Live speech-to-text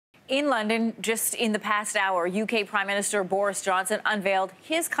In London, just in the past hour, UK Prime Minister Boris Johnson unveiled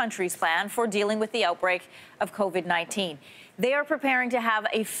his country's plan for dealing with the outbreak of COVID-19. They are preparing to have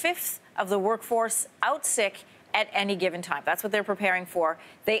a fifth of the workforce out sick at any given time. That's what they're preparing for.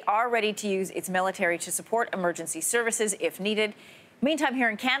 They are ready to use its military to support emergency services if needed. Meantime, here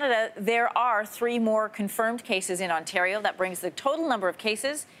in Canada, there are 3 more confirmed cases in Ontario. That brings the total number of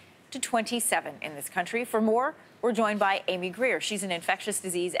cases to 27 in this country. For more, we're joined by Amy Greer. She's an infectious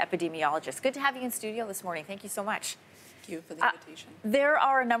disease epidemiologist. Good to have you in studio this morning. Thank you so much. Thank you for the invitation. There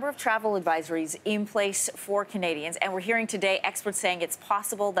are a number of travel advisories in place for Canadians, and we're hearing today experts saying it's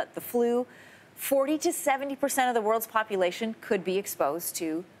possible that the flu, 40 to 70% of the world's population could be exposed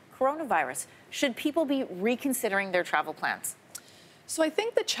to coronavirus. Should people be reconsidering their travel plans? So I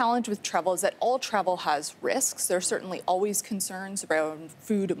think the challenge with travel is that all travel has risks. There are certainly always concerns around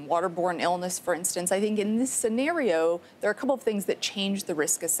food and waterborne illness, for instance. I think in this scenario, there are a couple of things that change the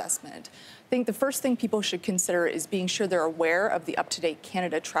risk assessment. I think the first thing people should consider is being sure they're aware of the up-to-date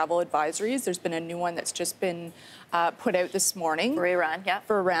Canada travel advisories. There's been a new one that's just been put out this morning. For Iran, yeah.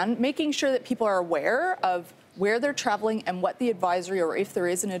 For Iran, making sure that people are aware of where they're traveling and what the advisory, or if there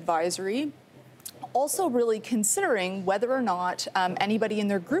is an advisory. Also really considering whether or not anybody in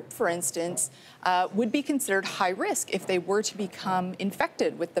their group, for instance, would be considered high risk if they were to become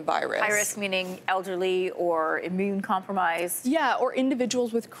infected with the virus. High risk meaning elderly or immune compromised? Yeah, or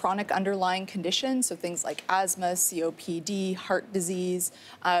individuals with chronic underlying conditions, so things like asthma, COPD, heart disease.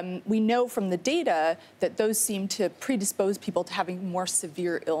 We know from the data that those seem to predispose people to having more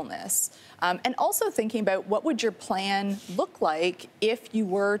severe illness. And also thinking about what would your plan look like if you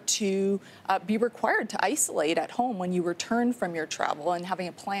were to be required to isolate at home when you return from your travel, and having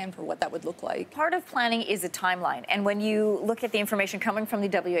a plan for what that would look like. Part of planning is a timeline. And when you look at the information coming from the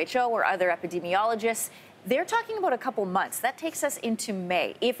WHO or other epidemiologists, they're talking about a couple months. That takes us into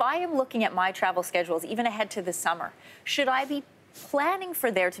May. If I am looking at my travel schedules, even ahead to the summer, should I be planning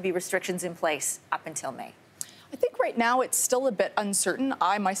for there to be restrictions in place up until May? I think right now it's still a bit uncertain.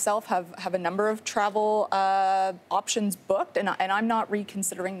 I myself have a number of travel options booked, and I'm not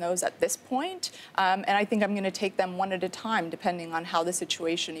reconsidering those at this point. And I think I'm going to take them one at a time, depending on how the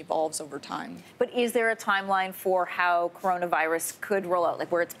situation evolves over time. But is there a timeline for how coronavirus could roll out,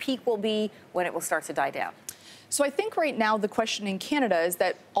 like where its peak will be, when it will start to die down? So I think right now the question in Canada is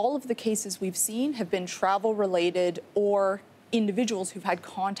that all of the cases we've seen have been travel-related or individuals who've had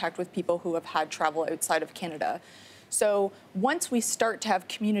contact with people who have had travel outside of Canada. So once we start to have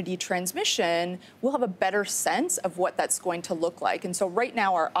community transmission, we'll have a better sense of what that's going to look like. And so right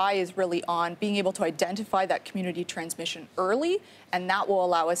now our eye is really on being able to identify that community transmission early, and that will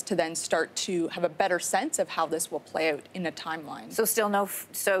allow us to then start to have a better sense of how this will play out in a timeline. So still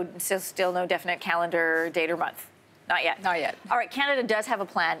no definite calendar date or month? Not yet. Not yet. All right, Canada does have a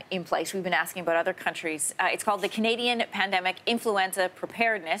plan in place. We've been asking about other countries. It's called the Canadian Pandemic Influenza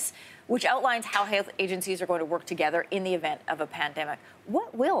Preparedness, which outlines how health agencies are going to work together in the event of a pandemic.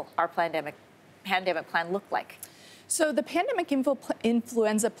 What will our pandemic plan look like? So the pandemic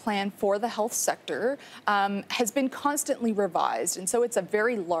influenza plan for the health sector has been constantly revised, and so it's a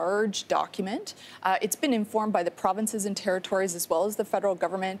very large document. It's been informed by the provinces and territories as well as the federal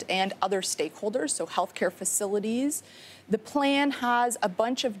government and other stakeholders, so healthcare facilities. The plan has a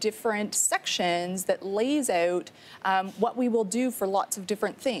bunch of different sections that lays out what we will do for lots of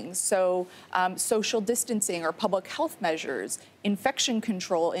different things. So social distancing or public health measures, infection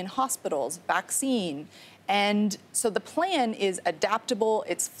control in hospitals, vaccine. And so the plan is adaptable,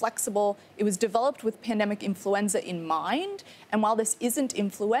 it's flexible. It was developed with pandemic influenza in mind. And while this isn't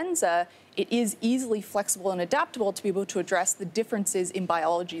influenza, it is easily flexible and adaptable to be able to address the differences in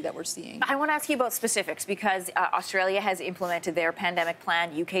biology that we're seeing. I want to ask you about specifics because Australia has implemented their pandemic plan.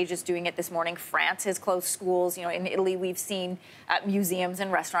 UK just doing it this morning. France has closed schools. You know, in Italy, we've seen museums and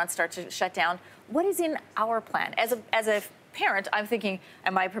restaurants start to shut down. What is in our plan? As a parent, I'm thinking,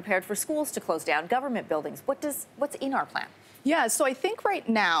 am I prepared for schools to close down, government buildings? What's in our plan? Yeah, so I think right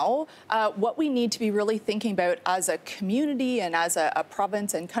now, what we need to be really thinking about as a community and as a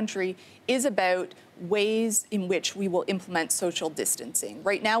province and country is about ways in which we will implement social distancing.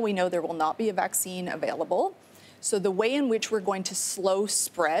 Right now, we know there will not be a vaccine available. So the way in which we're going to slow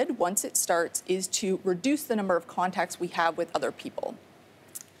spread once it starts is to reduce the number of contacts we have with other people.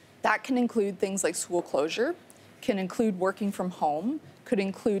 That can include things like school closure, can include working from home, could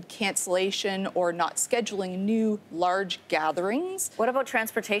include cancellation or not scheduling new large gatherings. What about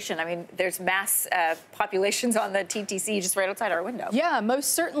transportation? I mean, there's mass populations on the TTC just right outside our window. Yeah,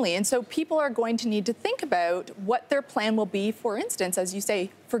 most certainly. And so people are going to need to think about what their plan will be, for instance, as you say,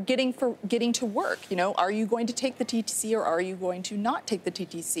 for getting to work. You know, are you going to take the TTC or are you going to not take the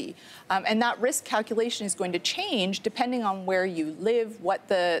TTC? And that risk calculation is going to change depending on where you live, what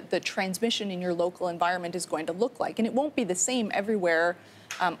the transmission in your local environment is going to look like. And it won't be the same everywhere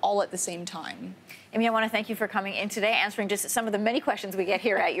all at the same time. Amy, I want to thank you for coming in today, answering just some of the many questions we get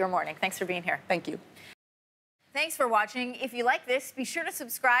here at Your Morning. Thanks for being here. Thank you. Thanks for watching. If you like this, be sure to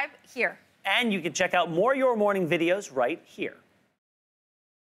subscribe here. And you can check out more Your Morning videos right here.